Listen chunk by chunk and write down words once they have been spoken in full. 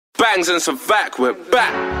Bangs and some vac, we're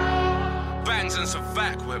back. Bangs and some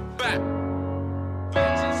vac, we're back.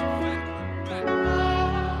 Bangs and some vac, we're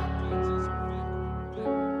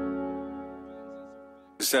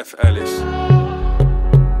back. Seth Ellis.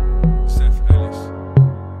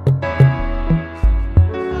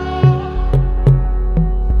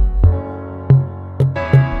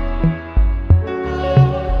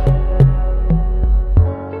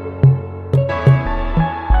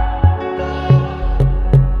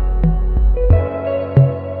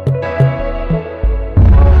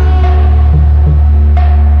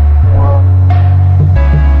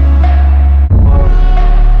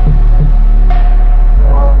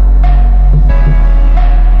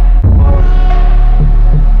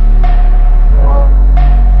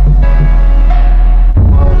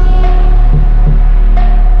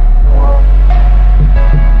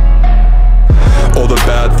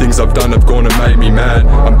 I've done have gone and made me mad.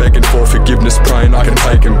 I'm begging for forgiveness, praying I can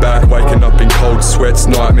take him back. Waking up in cold sweats,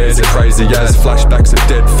 nightmares are crazy as flashbacks of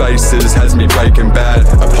dead faces has me breaking bad.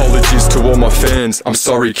 Apologies to all my fans, I'm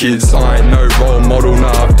sorry kids, I ain't no role model,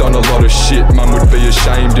 nah, I've done a lot of shit. Mum would be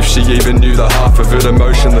ashamed if she even knew the half of it.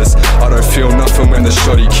 Emotionless, I don't feel nothing when the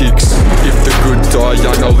shotty kicks. If the good die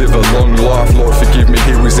young, I'll live a long life. Lord forgive me,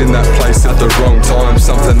 he was in that place at the wrong time.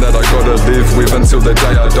 Something that I gotta live with until the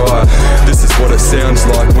day I die. This is what it sounds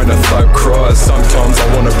like when a thug cries. Sometimes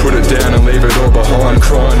I wanna put it down and leave it all behind.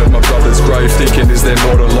 Crying at my brother's grave, thinking is there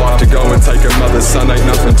more to life? To go and take a mother's son ain't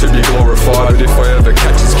nothing to be glorified. But if I ever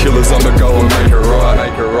catch his killers, I'ma go and make it right.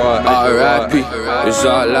 Make it right. R.I.P. is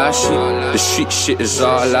all I see. The street shit is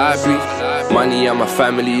all I breathe. Money and my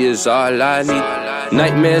family is all I need.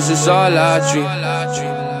 Nightmares is all I dream.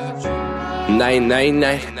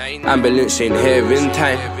 999, ambulance ain't here in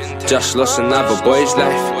time. Just lost another boy's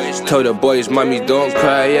life. Told the boys, mommy, don't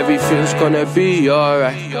cry, everything's gonna be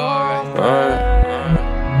alright.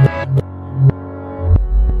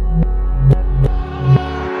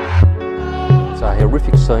 It's a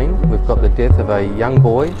horrific scene. We've got the death of a young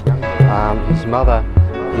boy. His mother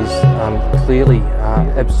is clearly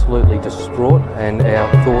absolutely distraught, and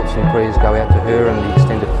our thoughts and prayers go out to her and the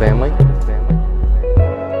extended family.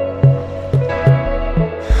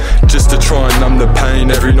 Just to try and numb the pain,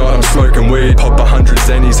 every night I'm smoking weed. Pop 100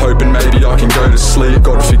 zennies, hoping maybe I can go to sleep.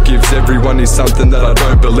 God forgives everyone is something that I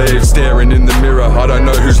don't believe. Staring in the mirror, I don't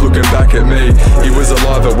know who's looking back at me. He was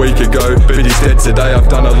alive a week ago, but he's dead today. I've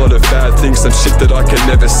done a lot of bad things, some shit that I can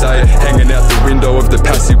never say. Hanging out the window of the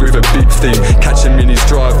Passy with a big thing. Catch him in his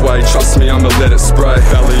driveway, trust me, I'ma let it spray.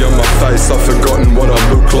 Valley on my face, I've forgotten what I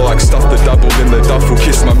look like. Stuffed the double in the duffel,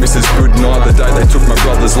 kissed my missus goodnight. The day they took my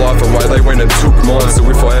brother's life away, they went and took mine. So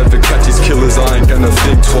if I ever catch his killers, I ain't gonna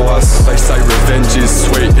think twice. They say revenge is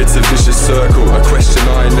sweet, it's a vicious circle. A question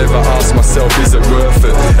I ain't never asked myself, is it worth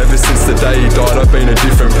it? Ever since the day he died, I've been a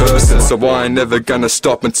different person. So I ain't never gonna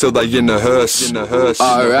stop until they in the hearse.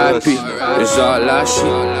 R.I.P. is all I see.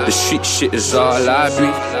 The street shit is all I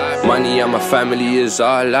breathe. Money and my family is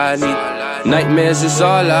all I need. Nightmares is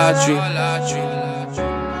all I dream.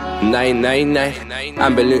 999,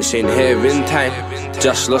 ambulance ain't here in time.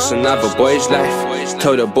 Just lost another boy's life.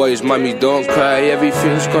 Told the boys, mommy, don't cry,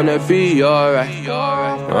 everything's gonna be alright.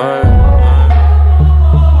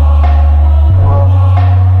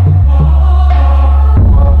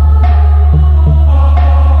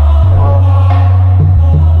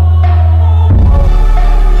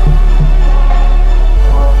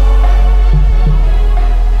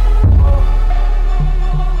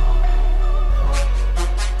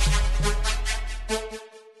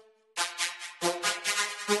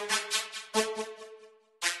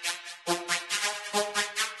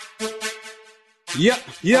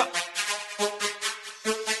 Yeah.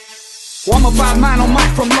 Well, I'm a bad man on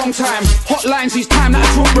mic from long time. Hotlines, each time that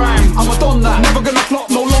I drop rhyme. I'm a don that, never gonna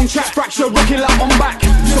flop, no long chat. Fraksha, rocking like on back.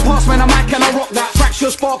 So pass man a mic and I rock that.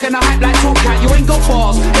 Fraksha spark and I hype like Top Cat. You ain't got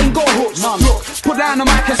bars, ain't got hooks. None. Look, put down the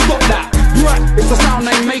mic and stop that. Right, it's the sound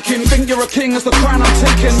they making. Think you're a king, it's the crown I'm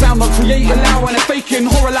taking. Sound I'm creating now and they're faking.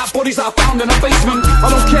 Horror like bodies that I found in a basement. I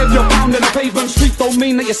don't care if you're bound in a pavement. Street don't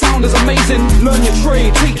mean that your sound is amazing. Learn your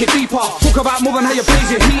trade, take it deeper. Talk about more than how you blaze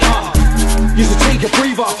your heater. You should take a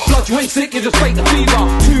breather. Blood, you ain't sick, you just fake the fever.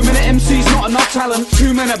 2 minute MCs, not enough talent.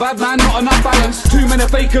 2 minute bad man, not enough balance. 2 minute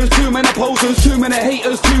fakers, 2 minute posers. 2 minute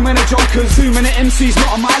haters, 2 minute jokers. 2 minute MCs,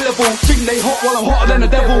 not on my level. Think they hot while I'm hotter than the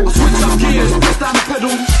devil. I switch up gears, press down the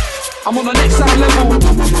pedal. I'm on the next sound level.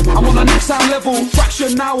 I'm on the next sound level.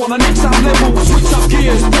 Fraksha now on the next sound level. Switch up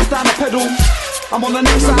gears, press down the pedal. I'm on the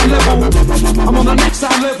next sound level. I'm on the next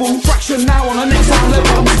sound level. Fraksha now on the next sound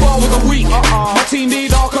level. I'm spar with a week. My team be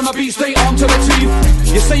dark on the beat, stay armed to the teeth.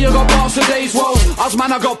 You say you got bars for days, well, us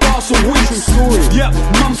man I got bars for weeks. Yep,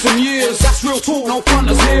 months and years, that's real talk, no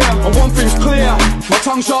fronters here. And one thing's clear, my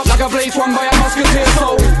tongue sharp like a blade swung by a musketeer.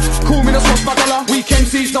 So, call me the swashbuckler. Weak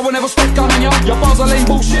MCs, no one ever stop gunning ya. Your bars are lame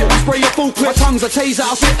bullshit, I spray your full clip. My tongue's a taser,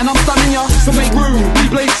 I'll sit and I'm stunning ya. So make room,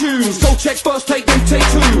 we blaze tunes. Go check first take, then take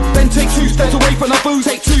two. Then take 2 steps away from the booze.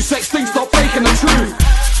 Take 2 sex, think stop faking the truth.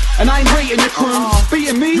 And I ain't rating your crew.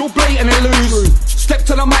 Beating me, you're blatant and lose. Step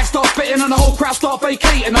to the mic, start spitting, and the whole crowd start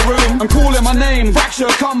vacating the room. I'm calling my name, Fraksha,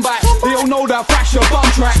 come back. They all know that Fraksha bum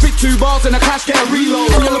track. Spit 2 bars in a clash, get a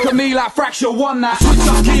reload. And you look at me like Fraksha won that. Switch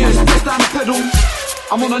up gears, press down the pedal.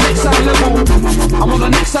 I'm on the next sound level. I'm on the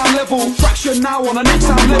next sound level. Fraksha now on the next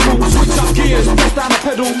sound level. Switch up gears, press down the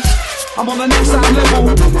pedal. I'm on the next sound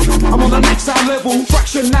level. I'm on the next sound level.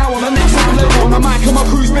 Fraksha now on the next sound level. On the mic and my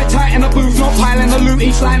crew's bit tight in the booth, not piling the loot.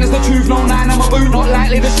 Each line is the truth, no 9 in my boot, not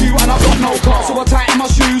likely to shoot. And I've got no car, so I tighten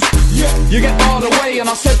my shoes. Yeah, you get barred away, and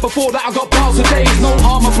I said before that I got bars of days. No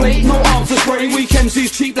armor plate, no arms to spray. Weak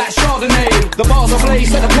MCs cheap like Chardonnay. The bars are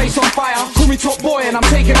blaze, set the place on fire. Call me top boy, and I'm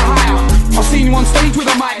taking it higher. I've seen you on stage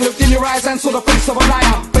with a mic, looked in your eyes and saw the face of a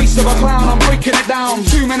liar. Face of a clown, I'm breaking it down.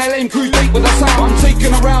 2 men lame crew date with the sound. I'm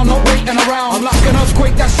taking around, not waiting around. I'm like an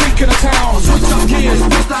earthquake that's shaking the town. Switch up gears,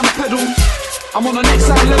 press down the pedal. I'm on the next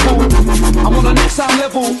sound level. I'm on the next sound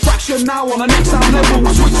level. Fraksha now on the next sound level.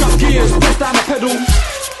 Switch up gears, press down the pedal.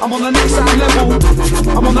 I'm on the next sound level.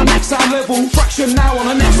 I'm on the next sound level. Fraksha now on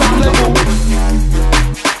the next sound level.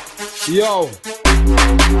 Yo,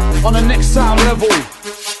 on the next sound level.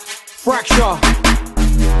 Fraksha,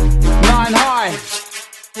 9 High,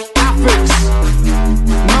 Affix,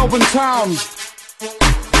 Melbourne town.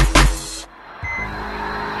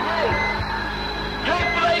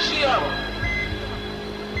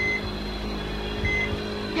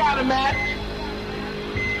 Got a match?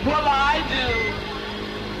 Well, I do.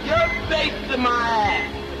 You're face to my ass.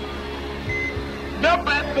 No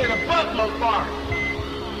better than a buffalo farm.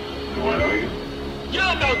 You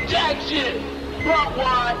don't know jack shit. Front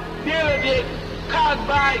one, dealer dick,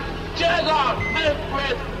 cosbite, jug off, lift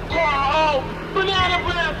press, core banana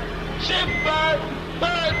breath, shit bird,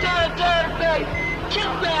 turn face, kiss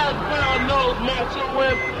ass brown nose muscle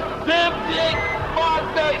whip, zip dick, bar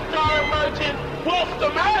face, star merchant, wolf the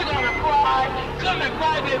man on a fly, come and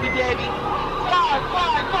fly baby daddy, fly,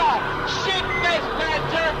 shit face, fat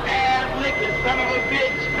turf ass licking son of a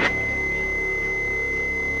bitch.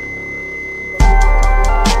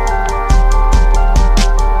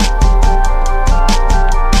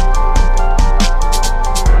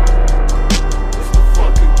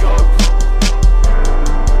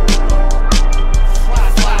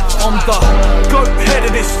 Goat head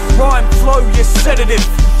of this rhyme flow, you're sedative.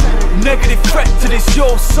 Negative threat to this,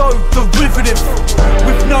 you're so derivative.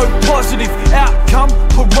 With no positive outcome,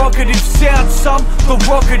 prerogative sound some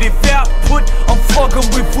derogative output. I'm flogging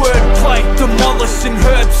with wordplay, demolishing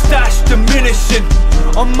herb stash, diminishing.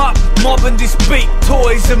 I'm up mobbing this beat,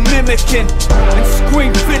 toys are mimicking and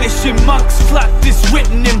scream finishing. Monks slap this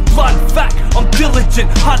written in blood. Fact, I'm diligent,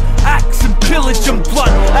 hunt axe and pillage and blood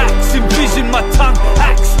axe. Envision my tongue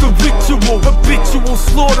axe the ritual, habitual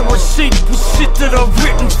slaughter of sheep with shit that I've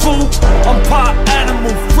written full. I'm part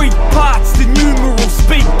animal, 3 parts, the numeral.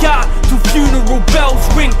 Speak out till funeral bells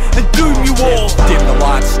ring and doom you all. Dim the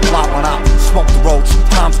lights, light one up, smoke the roach,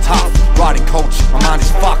 time's tough. Riding coach, my mind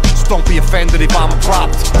is fucked. Just don't be offended if I'm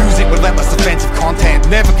abrupt. Music relentless offensive content,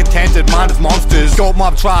 never contented, mind is monsters.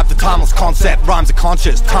 Goatmob tribe, the timeless concept. Rhymes are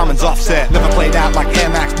conscious, timing's offset. Never played out like Air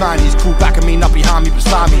Max 90s. Crew back at me, not behind me,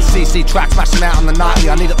 beside me. CC track smashing out on the nightly.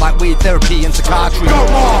 I need it like weed therapy and psychiatry.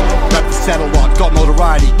 Goatmob, rep the settle lot, got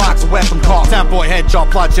notoriety. Marks a weapon cock, soundboy head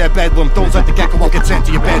job, bloodshed bedroom. Don't let the gecko won't get sent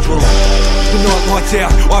to your bedroom. The night lights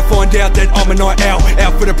out, I find out that I'm a night owl.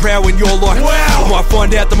 Out for the prowl when you're like, wow. Might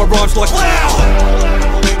find out that my rhyme's like,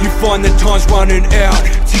 wow. You find that time's running out.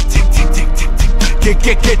 Tick, tick, tick, tick, tick,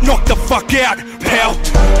 tick. Get knocked the fuck out, pal.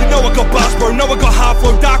 You know I got bars, bro, know I got half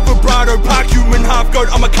flow. Dark vibrato, park human, half goat.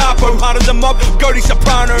 I'm a capo, harder than mob, goaty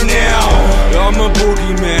soprano now. I'm a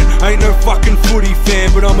boogeyman, ain't no fucking footy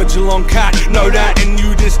fan, but I'm a Geelong cat. Know that, and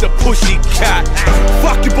you just a pussy cat.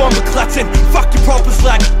 Fuck your bomber Clatten, fuck your proper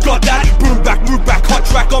slag. Got that, boom back, move back, hot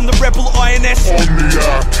track. I'm the rebel INS.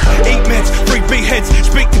 Eat meds, 3 beheads,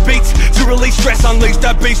 speak to beats to release stress, unleash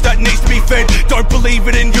that beast that needs to be fed. Don't believe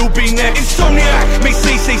it and you'll be next. Insomniac, me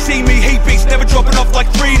CCC, me heat beats, never drop dropping off like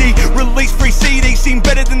 3D. Release free CDs, seem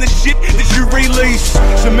better than the shit that you release.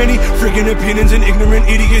 So many friggin' opinions and ignorant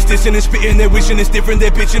idiots dissing and spitting. They're wishing it's different,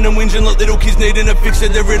 they're bitching and whinging like little kids needing a fix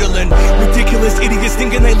of their riddling. Ridiculous idiots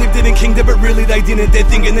thinking they lived it in kingdom, but really they didn't. They're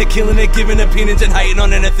thinking they're killing, they're giving opinions and hating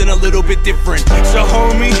on anything a little bit different. So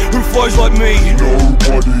homie, who flows like me?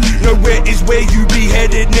 Nobody. Nowhere is where you be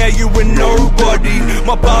headed, now you a nobody.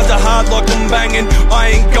 My bars are hard like I'm banging,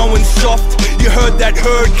 I ain't going soft. You heard that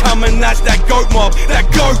herd coming, that's that goat mob. That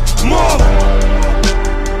goat mob!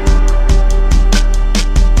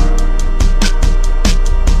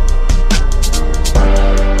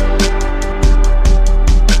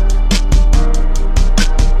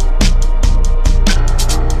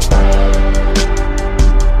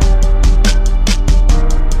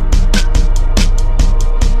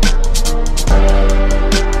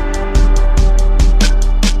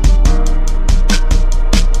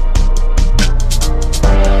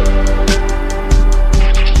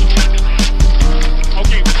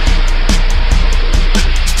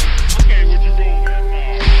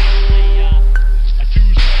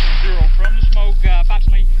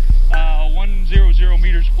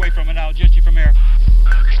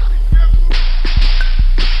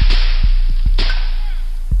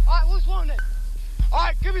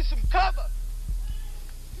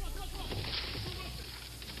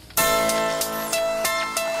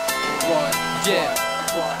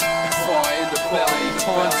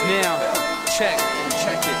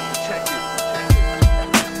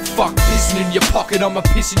 I'ma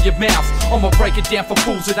piss in your mouth. I'ma break it down for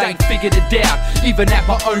fools that ain't figured it out. Even at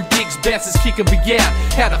my own gigs, bouncers kicking me out.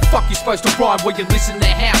 How the fuck you supposed to rhyme when you listen to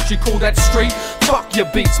house? You call that street? Fuck your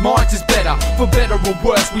beats, mine is better. For better or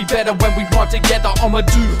worse, we better when we rhyme together. I'ma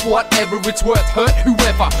do whatever it's worth, hurt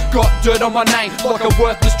whoever. Got dirt on my name like a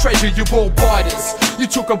worthless treasure, you all biters. You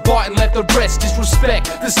took a bite and left the rest. Disrespect,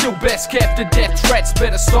 the still best kept to death threats.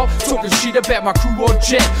 Better stop talking shit about my crew or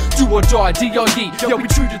jet. Do or die, D.I.E. Yo, we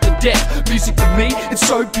true to the death. Music to me, it's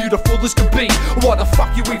so beautiful as can be. Why the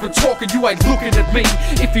fuck you even talking? You ain't looking at me.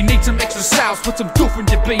 If you need some extra sales, put some doof in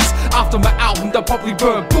your beats. After my album, they'll probably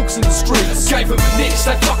burn books in the streets. Gave them a niche,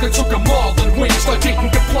 they fucking took a mile and wings. I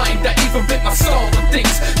didn't complain, they even bit my soul and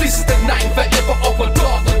things. This is the name, forever off a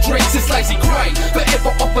dollar drinks. It's Lazy Grey,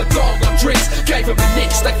 forever off a dollar drinks. Gave them a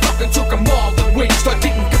niche, they fucking took a mile and wings. I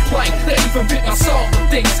didn't complain, they even bit my soul and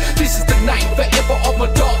things. This is the name, forever off a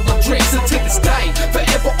dollar drinks. And to this day,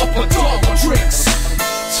 forever off a dollar drinks.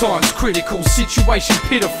 Time's critical, situation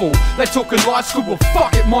pitiful. They talking life school, well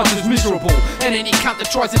fuck it, mine is miserable. And any cunt that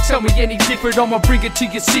tries to tell me any different, I'ma bring it to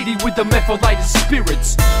your city with the methylated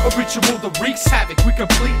spirits. A ritual that wreaks havoc with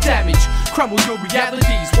complete damage. Crumble your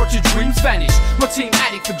realities, watch your dreams vanish. My team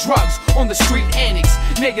addict for drugs, on the street annex.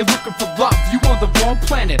 Now you're looking for love, you on the wrong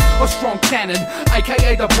planet. A strong cannon,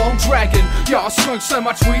 aka the bomb dragon. Yeah, I smoke so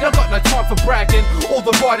much weed, I got no time for bragging. All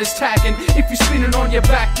the riders tagging, if you're spinning on your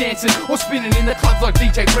back dancing, or spinning in the clubs like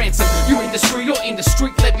DJ Ransom. You in the street or in the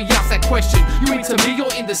street? Let me ask that question. You into me or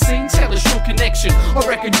in the scene? Tell us your connection. I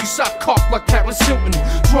reckon you suck cock like Paris Hilton.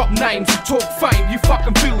 Drop names, you talk fame, you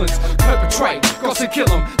fucking villains. Perpetrate, got to kill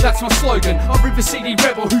them, that's my slogan. A River City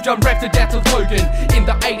rebel who done rapped it out to Logan. In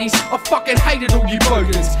the 80s, I fucking hated all you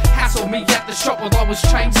bogans. Hassled me at the shop while I was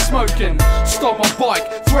chain smoking. Stole my bike,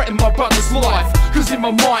 threatened my brother's life. Cause in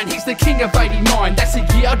my mind, he's the king of 89. That's the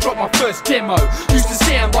year I dropped my first demo. Used to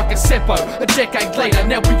sound like a Seppo. A decade later,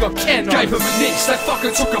 now we got Keno. Gave them a niche, they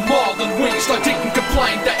fucking took a mile and wings. I didn't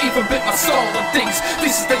complain, they even bit my soul and things.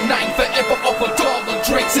 This is the name, forever off a dollar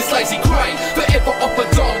drinks. It's Lazy Grey, forever off a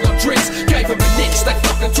dollar drinks. Gave them a niche, they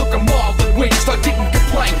fucking took a mile and wings. I didn't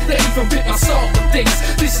complain, they even bit my soul and things.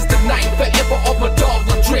 This is the name, forever off a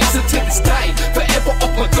dollar drinks. And to this day, forever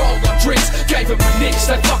off a dollar drinks. Gave them a niche,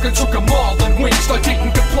 they fucking took a mile and wings. I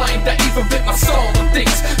didn't complain, they even bit my soul and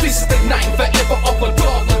things. This is the name, forever off a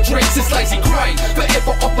dollar drinks. It's Lazy Grey,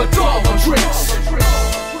 forever off a dollar drinks.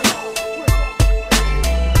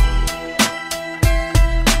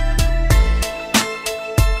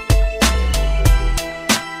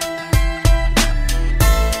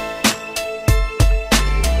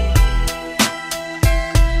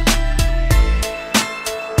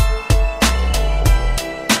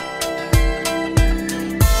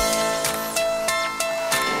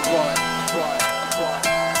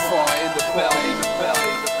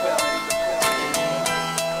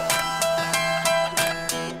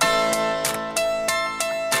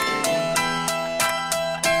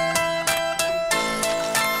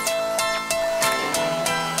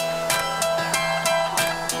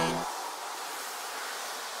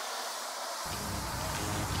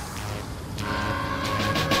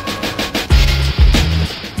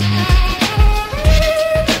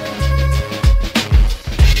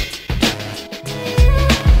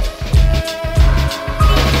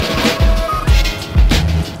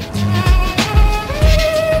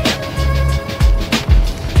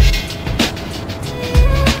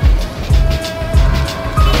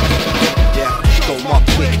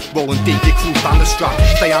 rolling deep, your crew thunderstruck.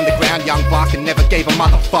 Stay underground, young buck, and never gave a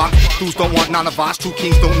motherfuck. Fools don't want none of us, true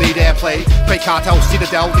kings don't need airplay. Great cartel,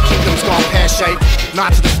 citadel, the kingdom's gone pear-shaped.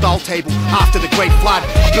 Night to the stall table, after the great flood,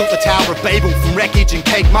 I built the Tower of Babel from wreckage and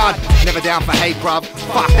cake mud. Never down for hate, bruv,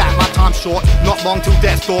 fuck that, my time's short. Not long till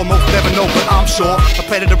death's door, most never know, but I'm sure. A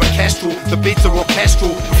predator orchestral, the beats are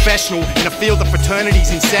orchestral. Professional, in a field of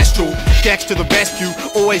fraternities ancestral. Decks to the rescue,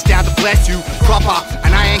 always down to bless you. Proper,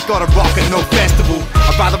 and I ain't got a rock at no festival.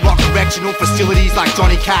 I'd rather rock correctional facilities like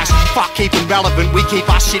Johnny Cash. Fuck keeping relevant, we keep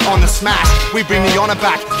our shit on the smash. We bring the honor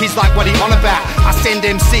back, kids like what he on about. I send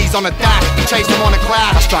MCs on a dash, chase them on a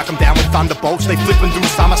cloud. I strike them down with thunderbolts, they flip and do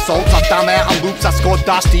somersaults. I've done out on loops, I scored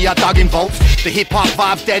dusty, I dug in volts. The hip-hop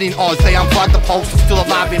vibe's dead in Oz, they unplugged the pulse. It's still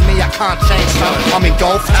alive in me, I can't change, so I'm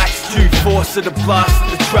engulfed. Axe 2, force of the blast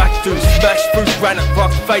at the track do. Smash through granite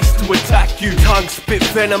rock face to attack you. Tongue spit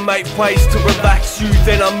venomate ways to relax you.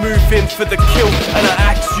 Then I move in for the kill and I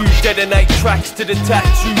axe you. Detonate tracks to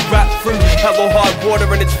detach you. Rap through hell or high water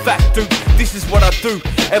and it's fact, dude. This is what I do.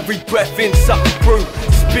 Every breath in something brew.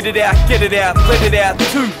 Spit it out, get it out, let it out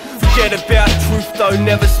too. Forget about truth though,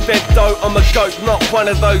 never spent dough. I'm a goat, not one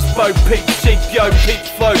of those Bo Peep sheep, yo, peak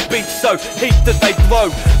flow, beats so heat that they blow.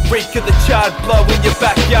 Reek of the charred blow in your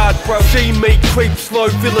backyard, bro. See me creep slow,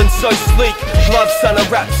 villain so sleek. Love son of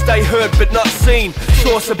rap, stay heard but not seen.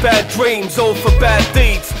 Source of bad dreams, all for bad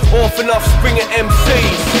deeds. Orphan offspring of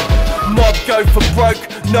MCs. Mob go for broke,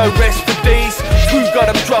 no rest for these. Two got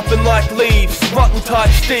them dropping like leaves. Rotten type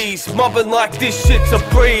steez, mobbing like this shit's a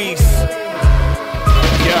breeze.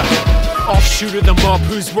 Yeah, offshoot of the mob,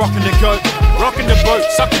 who's rocking the goat? Rocking the boat,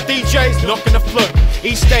 sucker DJs, knocking the float.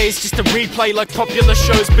 Each day is just a replay like popular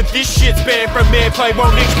shows, but this shit's banned from airplay.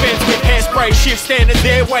 Won't expense with hairspray, shift standards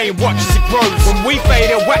their way and watch as it grows. When we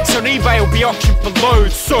fade our wax on eBay, will be auctioned for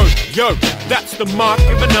loads. So, yo, that's the mark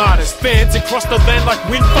of an artist. Fans across the land like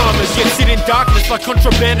wind farmers, yet sit in darkness like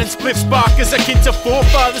contraband and spliff sparkers. Akin to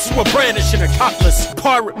forefathers who are brandishing a cutlass.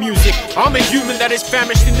 Pirate music, I'm a human that is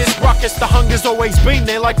famished in this ruckus. The hunger's always been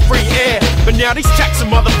there like free air, but now these taxing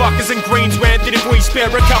motherfuckers and greens ran that if we spare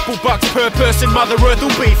a couple bucks per person, Mother Earth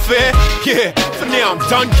will be fair. Yeah, for now I'm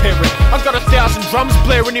done caring. I've got 1,000 drums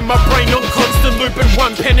blaring in my brain on constant loop and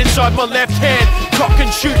one pen inside my left hand. Cock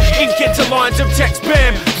and shoot, ink into lines of text,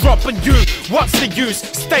 bam, dropping you. What's the use?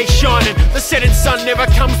 Stay shining. The setting sun never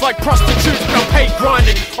comes like prostitutes, but I'm paid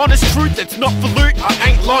grinding. Honest truth, it's not for loot,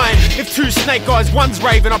 I ain't lying. If two snake eyes, one's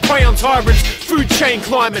raving, I prey on tyrants. Food chain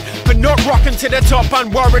climbing, but not rocking to the top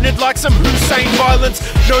unwarranted like some Hussein violence.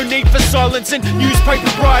 No need for silence and newspaper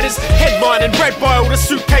writers headlining, read by all the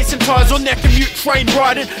suitcase and ties on their commute train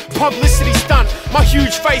riding. Publicity stunt, my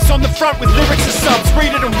huge face on the front with lyrics and subs,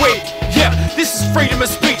 read it and wait. Yeah, this is freedom of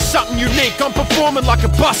speech, something unique. I'm performing like a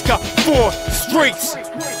busker for the streets.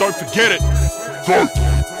 Don't forget it.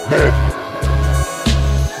 Goatmob.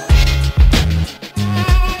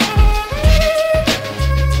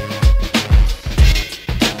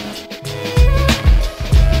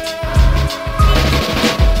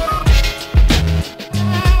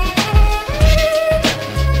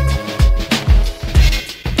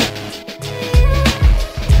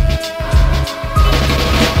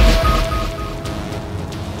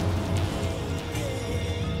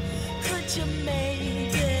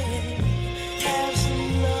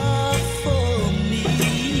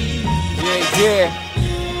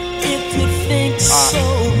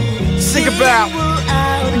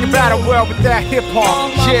 Think about a world without hip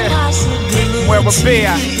hop, yeah. Where we'll be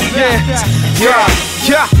at,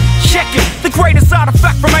 yeah. Check it, the greatest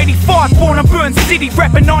artifact from 85. Born in Burn City,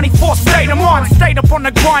 rapping 94 state of mind. Stayed up on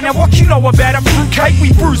the grind, now what you know about it? Fruitcake,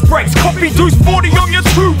 we bruise breaks, copy dudes 40 on your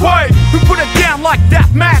two-way. Who put it down like that,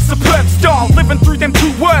 mad superb style. Living through them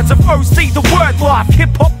two words of OC, the word life.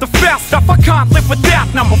 Hip-hop, the foul stuff, I can't live without.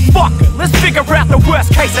 Number fuck it, let's figure out the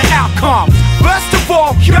worst case of outcomes. First of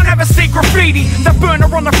all, you'll never see graffiti. The burner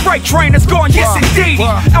on the freight train is gone, yes indeed.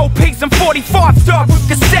 LPs and 45s died with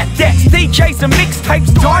cassette decks. DJs and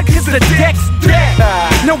mixtapes died cause the deck's dead.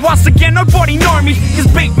 Now once again, nobody know me, cause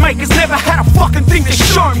beat makers never had a fucking thing to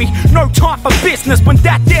show me. No time for business when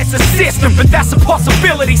that there's a system, but that's a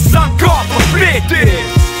possibility, son, God forbid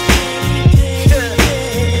this.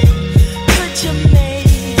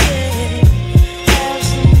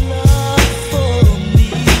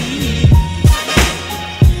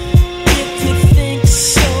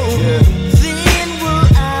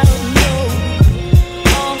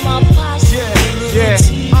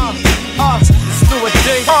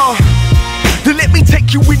 Let me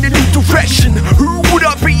take you in a new direction. Who would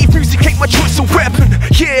I be if music ain't my choice of weapon?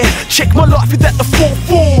 Yeah, check my life without the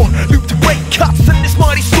 4-4. Looped to break cuts and this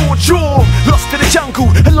mighty sword jaw. Lost in the jungle,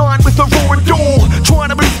 aligned with the roaring door. Trying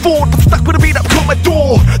to move forward, but stuck with a beat up on my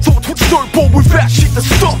door. Thought would snowball without shit to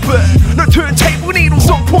stop it. No turntable needles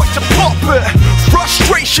on point to pop it.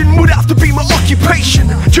 Frustration would have to be my occupation.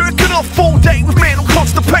 Jerking off all day with mental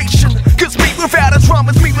constipation. Cause me without a drum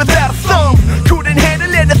is me without a thumb. Couldn't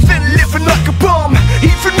handle anything living like a bum.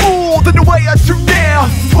 Even more than the way I do now.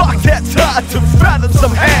 Fuck, that's hard to fathom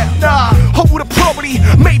somehow. Nah, I would've probably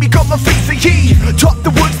maybe got my VCE. Dropped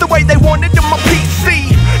the words the way they wanted on my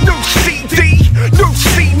PC. No CD, no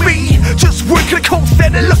see me. Just working a call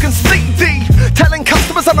center looking CD. Telling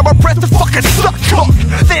customers under my breath to fucking suck cock.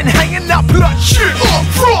 Then hanging up like shit up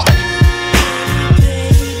front.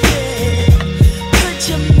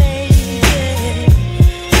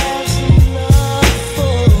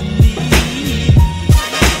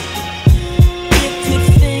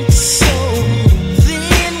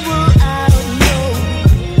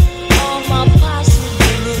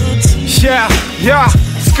 Yeah,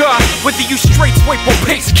 Scott, whether you straight sweep or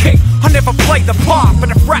piece kick, I never played the part, but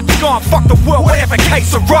if rap's gone, fuck the world, whatever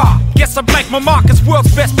case of raw. Guess I make my mark as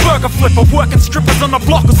world's best burger flipper, working strippers on the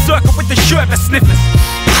block or circle with the sherbet sniffers.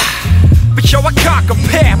 But yo, I can't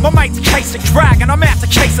compare. My mate's chase a drag and I'm out to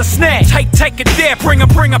chase a snare. Take it there, bring her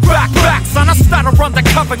back, son. I started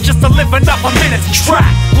undercover just to live another minute's track.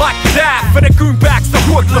 Like that, for the goonbacks, the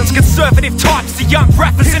hoodlums, conservative types, the young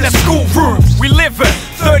rappers in the schoolrooms. We live it,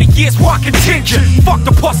 30 years, why contingent? Fuck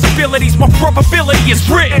the possibilities, my probability is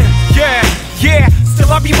written. Yeah, still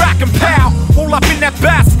I'll be racking pow. All up in that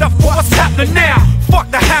bad stuff, but what's happening now? Fuck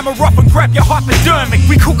the hammer up and grab your hypodermic.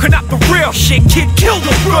 We cooking up the real shit, kid, kill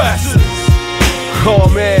the verse. Oh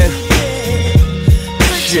man,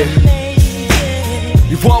 shit.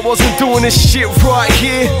 If I wasn't doing this shit right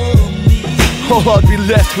here, all I'd be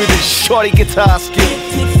left with is shoddy guitar skill.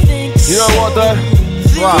 You know what though?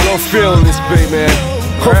 Wow, I'm feeling this beat, man.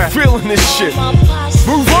 I'm feeling this shit.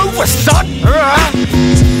 Move over, son!